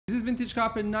is vintage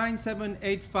carpet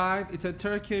 9785. It's a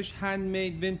Turkish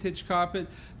handmade vintage carpet.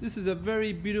 This is a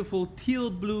very beautiful teal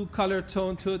blue color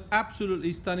tone to it.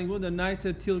 Absolutely stunning. One of the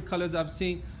nicer teal colors I've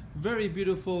seen. Very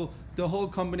beautiful. The whole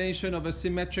combination of a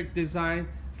symmetric design.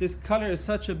 This color is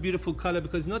such a beautiful color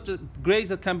because not just grays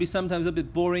that can be sometimes a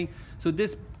bit boring. So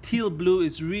this teal blue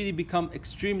is really become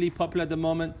extremely popular at the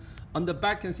moment. On the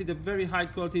back, you can see the very high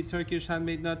quality Turkish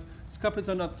handmade nuts. These carpets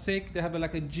are not thick. They have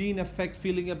like a jean effect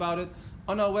feeling about it.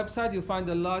 On our website, you'll find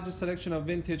the largest selection of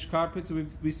vintage carpets.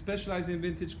 We specialize in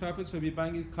vintage carpets, so we'll be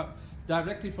buying it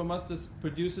directly from us. The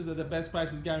producers at the best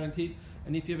prices guaranteed.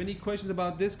 And if you have any questions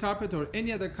about this carpet or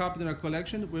any other carpet in our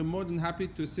collection, we're more than happy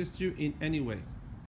to assist you in any way.